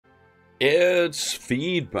It's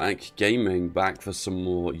Feedback Gaming back for some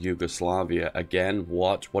more Yugoslavia again.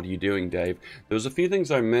 What are you doing, Dave? There was a few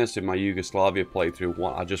things I missed in my Yugoslavia playthrough,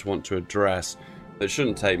 what I just want to address that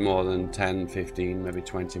shouldn't take more than 10, 15, maybe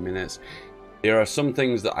 20 minutes. There are some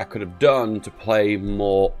things that I could have done to play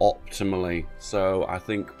more optimally. So I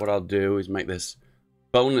think what I'll do is make this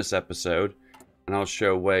bonus episode and I'll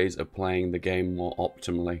show ways of playing the game more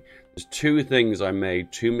optimally. There's two things I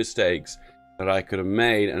made, two mistakes that I could have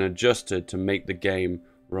made and adjusted to make the game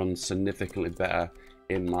run significantly better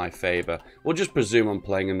in my favor. We'll just presume I'm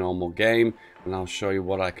playing a normal game, and I'll show you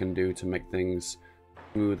what I can do to make things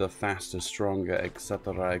smoother, faster, stronger,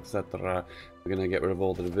 etc, etc. We're going to get rid of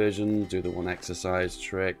all the divisions, do the one exercise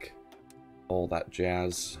trick, all that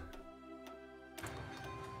jazz.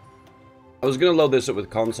 I was going to load this up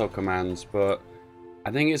with console commands, but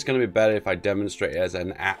I think it's going to be better if I demonstrate it as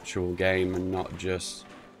an actual game and not just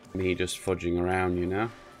me just fudging around, you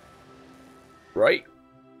know? Right.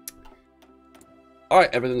 Alright,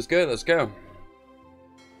 everything's good, let's go.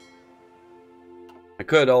 I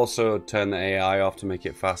could also turn the AI off to make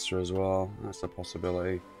it faster as well. That's a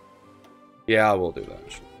possibility. Yeah, I will do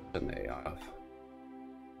that. Turn the AI off.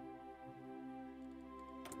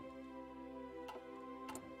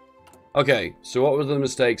 Okay, so what were the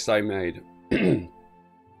mistakes I made?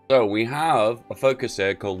 So we have a focus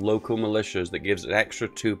here called local militias that gives an extra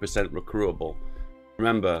 2% recruitable.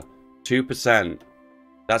 Remember, 2%,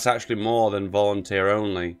 that's actually more than volunteer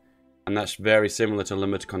only. And that's very similar to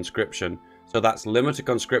limited conscription. So that's limited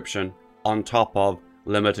conscription on top of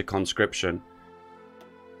limited conscription.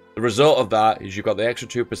 The result of that is you've got the extra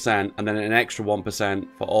 2% and then an extra 1%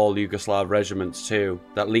 for all Yugoslav regiments too.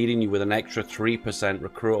 That leading you with an extra 3%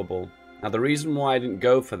 recruitable. Now, the reason why I didn't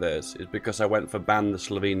go for this is because I went for ban the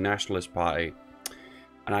Slovene Nationalist Party.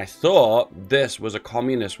 And I thought this was a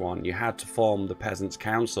communist one. You had to form the Peasants'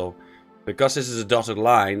 Council. Because this is a dotted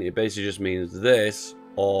line, it basically just means this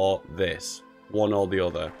or this. One or the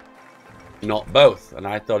other. Not both. And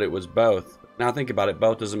I thought it was both. Now, think about it.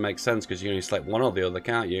 Both doesn't make sense because you can only select one or the other,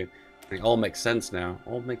 can't you? It all makes sense now.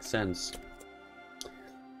 All makes sense.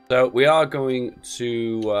 So, we are going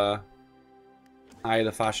to hire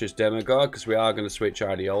the fascist demagogue because we are going to switch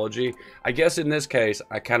ideology. I guess in this case,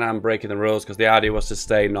 I am breaking the rules because the idea was to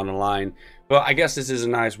stay non-aligned. But I guess this is a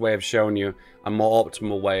nice way of showing you a more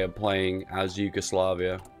optimal way of playing as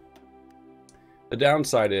Yugoslavia. The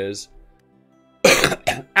downside is...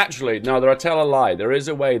 Actually, no, I tell a lie. There is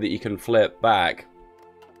a way that you can flip back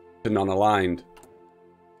to non-aligned.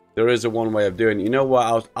 There is a one way of doing it. You know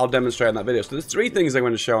what? I'll demonstrate in that video. So there's three things I'm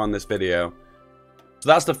going to show on this video. So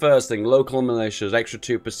that's the first thing, local militias, extra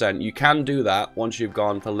 2%. You can do that once you've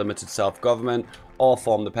gone for limited self-government or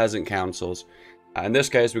form the peasant councils. In this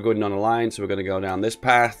case, we're going non-aligned, so we're going to go down this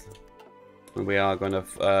path. And we are going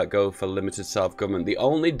to go for limited self-government. The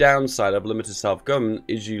only downside of limited self-government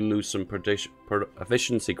is you lose some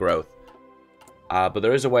efficiency growth. But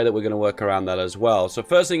there is a way that we're going to work around that as well. So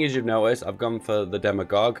first thing is you've noticed, I've gone for the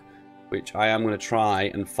demagogue, which I am going to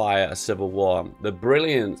try and fire a civil war. The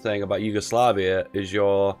brilliant thing about Yugoslavia is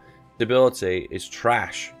your stability is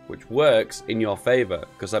trash, which works in your favor,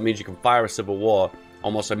 because that means you can fire a civil war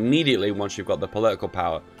almost immediately once you've got the political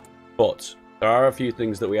power. But there are a few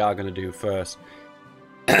things that we are going to do first.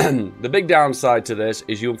 The big downside to this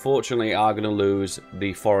is you unfortunately are going to lose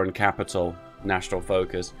the foreign capital national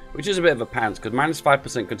focus, which is a bit of a pants, because minus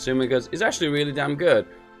 5% consumer goods is actually really damn good.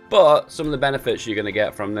 But some of the benefits you're going to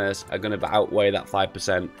get from this are going to outweigh that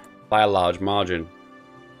 5% by a large margin.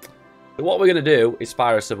 So what we're going to do is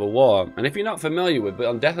fire a civil war. And if you're not familiar with it,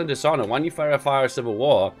 on Death and Dishonor, when you fire a civil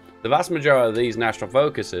war, the vast majority of these national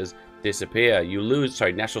focuses disappear. You lose,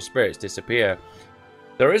 sorry, national spirits disappear.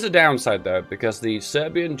 There is a downside though, because the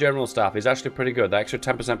Serbian general staff is actually pretty good. The extra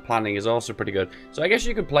 10% planning is also pretty good. So I guess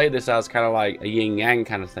you could play this as kind of like a yin-yang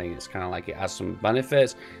kind of thing. It's kind of like it has some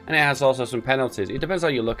benefits and it has also some penalties. It depends how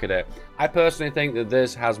you look at it. I personally think that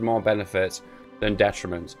this has more benefits than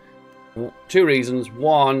detriments. Two reasons.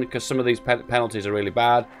 One, because some of these penalties are really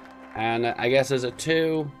bad. And I guess as a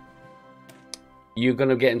two, you're going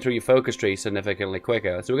to get into your focus tree significantly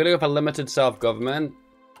quicker. So we're going to go for limited self-government.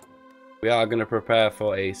 We are going to prepare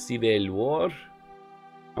for a civil war.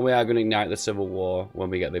 And we are going to ignite the civil war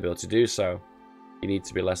when we get the ability to do so. You need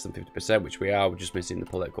to be less than 50%, which we are. We're just missing the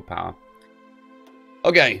political power.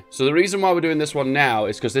 Okay, so the reason why we're doing this one now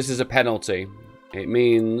is because this is a penalty. It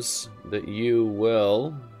means that you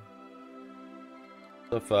will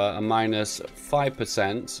suffer a minus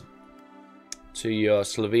 5% to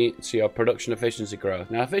your production efficiency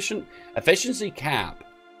growth. Now, efficiency cap,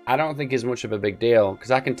 I don't think is much of a big deal because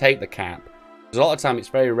I can take the cap. Because a lot of time it's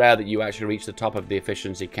very rare that you actually reach the top of the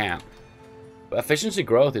efficiency cap. But efficiency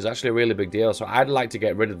growth is actually a really big deal, so I'd like to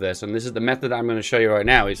get rid of this. And this is the method I'm going to show you right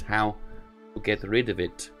now, is how to get rid of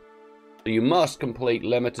it. So you must complete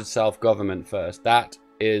limited self-government first. That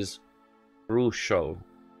is crucial.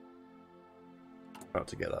 About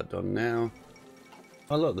to get that done now.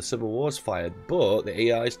 Oh look, the Civil War's fired, but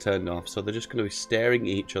the AI's turned off, so they're just going to be staring at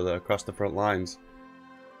each other across the front lines.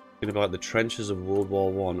 It's going to be like the trenches of World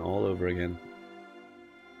War I all over again.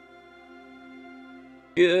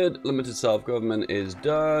 Good, limited self-government is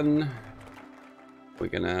done. We're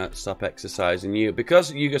going to stop exercising you.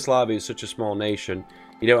 Because Yugoslavia is such a small nation,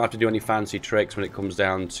 you don't have to do any fancy tricks when it comes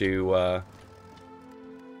down to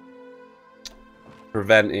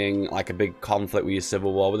preventing like a big conflict with your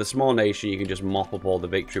civil war. With a small nation, you can just mop up all the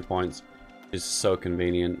victory points. It's so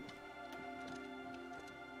convenient.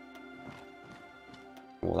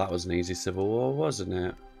 Well, that was an easy civil war, wasn't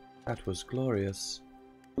it? That was glorious.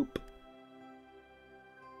 Oop.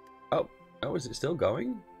 Oh, is it still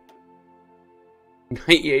going?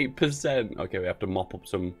 98%. Okay, we have to mop up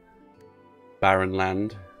some barren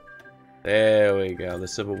land. There we go. The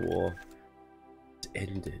civil war is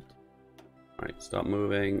ended. Alright, stop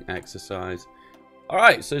moving, exercise.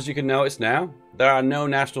 Alright, so as you can notice now, there are no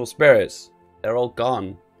national spirits. They're all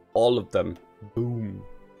gone. All of them. Boom.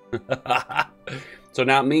 So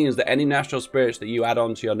now it means that any national spirits that you add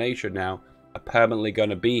onto your nation now are permanently going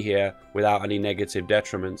to be here without any negative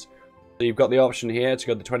detriments. So you've got the option here to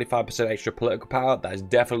go the 25% extra political power. That is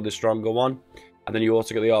definitely the stronger one. And then you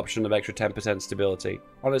also get the option of extra 10% stability.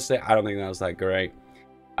 Honestly, I don't think that's that great.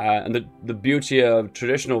 And the beauty of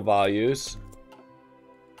traditional values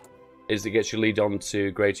is it gets you lead on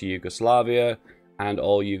to Greater Yugoslavia and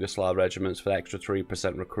all Yugoslav regiments for the extra 3%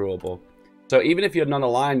 recruitable. So even if you're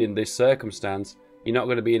non-aligned in this circumstance, you're not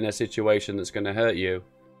going to be in a situation that's going to hurt you.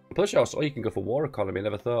 Plus, also, you can go for war economy. I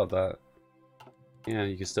never thought of that. Yeah,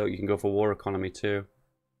 you can go for war economy too.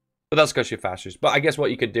 But that's because you're fascist. But I guess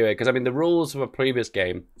what you could do it, because I mean the rules of a previous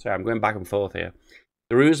game. Sorry, I'm going back and forth here.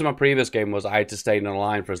 The rules of my previous game was I had to stay in a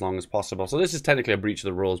line for as long as possible. So this is technically a breach of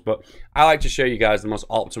the rules, but I like to show you guys the most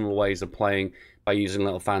optimal ways of playing by using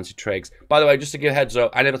little fancy tricks. By the way, just to give a heads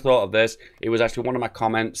up, I never thought of this. It was actually one of my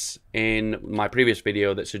comments in my previous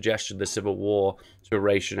video that suggested the Civil War to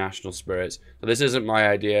erase your national spirits. So this isn't my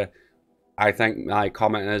idea. I thank my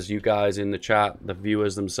commenters, you guys in the chat, the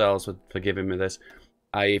viewers themselves for giving me this.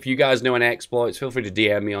 If you guys know any exploits, feel free to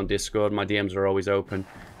DM me on Discord. My DMs are always open,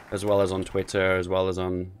 as well as on Twitter, as well as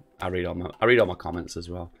on... I read all my comments as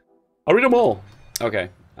well. I read them all. Okay.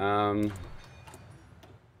 So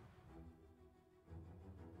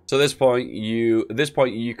at this point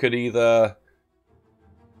you could either...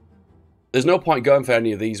 There's no point going for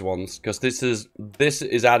any of these ones, because this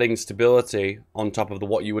is adding stability on top of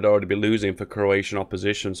what you would already be losing for Croatian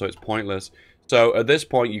opposition, so it's pointless. So at this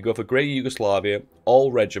point, you go for Greater Yugoslavia,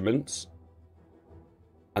 all regiments,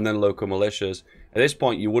 and then local militias. At this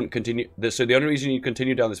point, you wouldn't continue. So the only reason you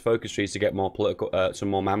continue down this focus tree is to get more political, some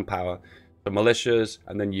more manpower. So militias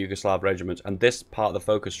and then Yugoslav regiments, and this part of the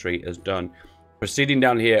focus tree is done. Proceeding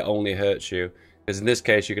down here only hurts you, because in this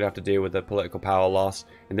case you're gonna have to deal with the political power loss.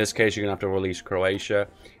 In this case, you're gonna have to release Croatia.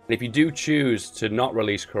 And if you do choose to not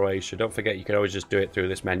release Croatia, don't forget you can always just do it through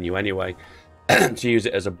this menu anyway. To use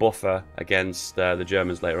it as a buffer against the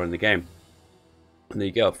Germans later on in the game. And there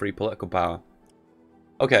you go, free political power.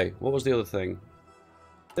 Okay, what was the other thing?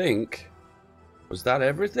 I think, was that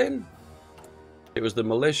everything? It was the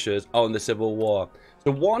militias, oh, and the Civil War.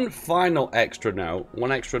 So one final extra note,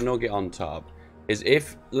 one extra nugget on top, is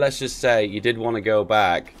if, let's just say, you did want to go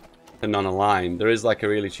back to non-aligned, there is like a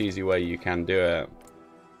really cheesy way you can do it.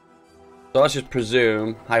 So let's just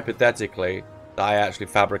presume, hypothetically, that I actually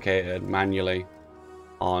fabricated manually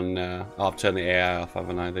on... I've turned the AI off,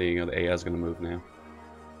 haven't I? There you go, the AI is going to move now.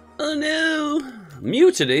 Oh no!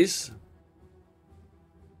 Mutinies?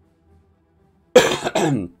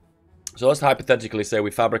 So let's hypothetically say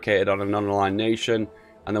we fabricated on a non-aligned nation,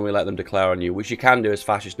 and then we let them declare on you, which you can do as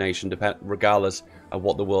fascist nation, regardless of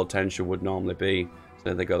what the world tension would normally be. So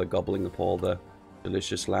there they go, they're gobbling up all the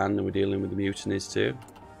delicious land, and we're dealing with the mutinies too.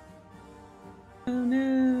 Oh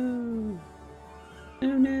no!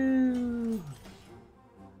 Oh no!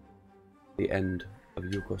 The end of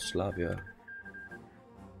Yugoslavia.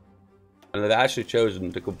 And they've actually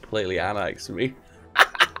chosen to completely annex me.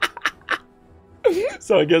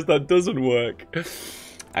 So I guess that doesn't work.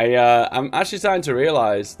 I'm actually starting to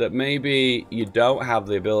realize that maybe you don't have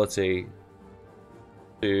the ability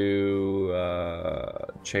to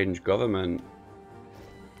change government.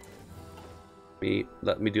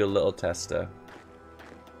 Let me do a little tester.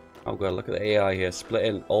 Oh god, look at the AI here,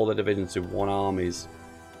 splitting all the divisions into one armies.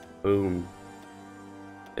 Boom.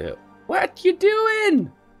 Yeah. What you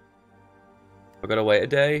doing? I gotta wait a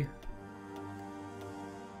day.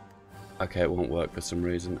 Okay, it won't work for some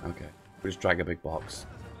reason. Okay, we'll just drag a big box.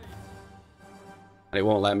 And it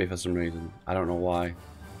won't let me for some reason. I don't know why.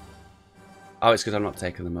 Oh, it's because I'm not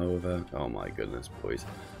taking them over. Oh my goodness, boys.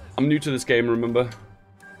 I'm new to this game, remember? So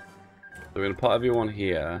we're going to put everyone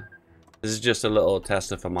here. This is just a little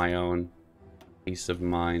tester for my own peace of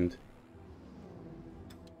mind.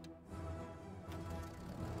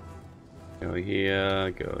 Go here,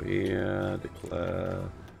 declare.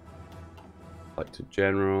 Like to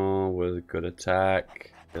general with a good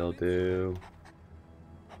attack. They'll do.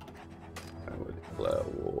 I will declare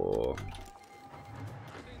war.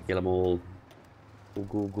 Kill them all.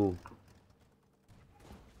 Go.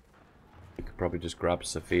 You could probably just grab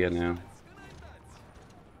Sophia now.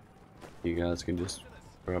 You guys can just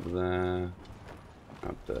grab there.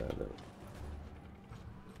 Grab there.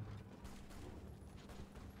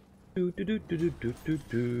 So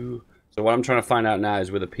what I'm trying to find out now is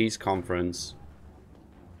with a peace conference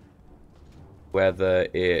whether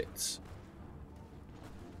it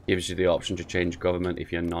gives you the option to change government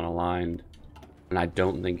if you're non-aligned. And I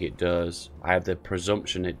don't think it does. I have the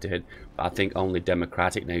presumption it did, but I think only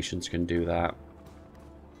democratic nations can do that.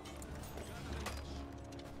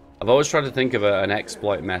 I've always tried to think of an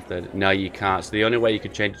exploit method. No, you can't. So the only way you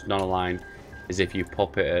can change it to non-aligned is if you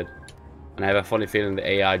puppeted. And I have a funny feeling the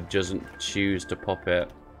AI doesn't choose to puppet.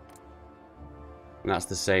 And that's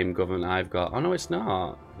the same government I've got. Oh no, it's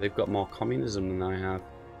not. They've got more communism than I have.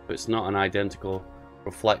 So it's not an identical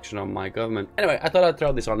reflection on my government. Anyway, I thought I'd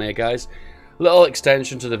throw this on here, guys. Little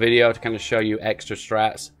extension to the video to kind of show you extra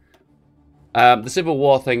strats. The Civil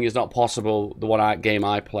War thing is not possible, the game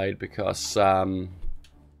I played, because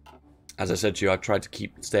as I said to you, I tried to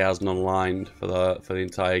stay as non-aligned for the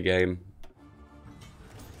entire game.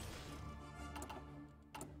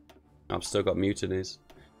 I've still got mutinies.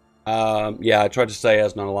 Yeah, I tried to stay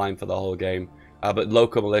as non-aligned for the whole game. But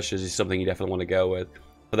local militias is something you definitely want to go with.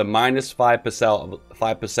 For the minus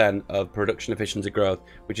 5% of production efficiency growth,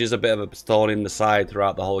 which is a bit of a thorn in the side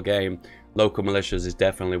throughout the whole game, local militias is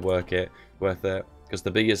definitely worth it. Because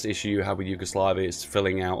the biggest issue you have with Yugoslavia is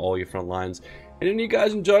filling out all your front lines. And if you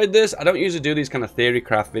guys enjoyed this, I don't usually do these kind of theory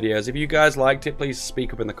craft videos. If you guys liked it, please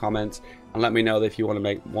speak up in the comments and let me know if you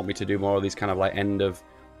want me to do more of these kind of like end of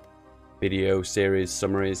video series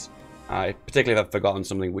summaries. Particularly if I've forgotten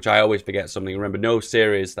something, which I always forget something. Remember, no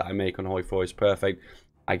series that I make on Hoi 4 is perfect.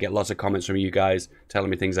 I get lots of comments from you guys telling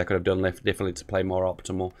me things I could have done differently to play more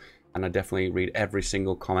optimal. And I definitely read every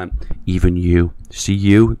single comment. Even you. See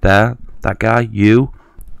you there? That guy? You?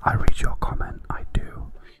 I read your comment. I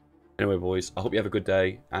do. Anyway, boys, I hope you have a good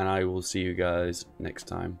day. And I will see you guys next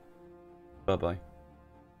time. Bye-bye.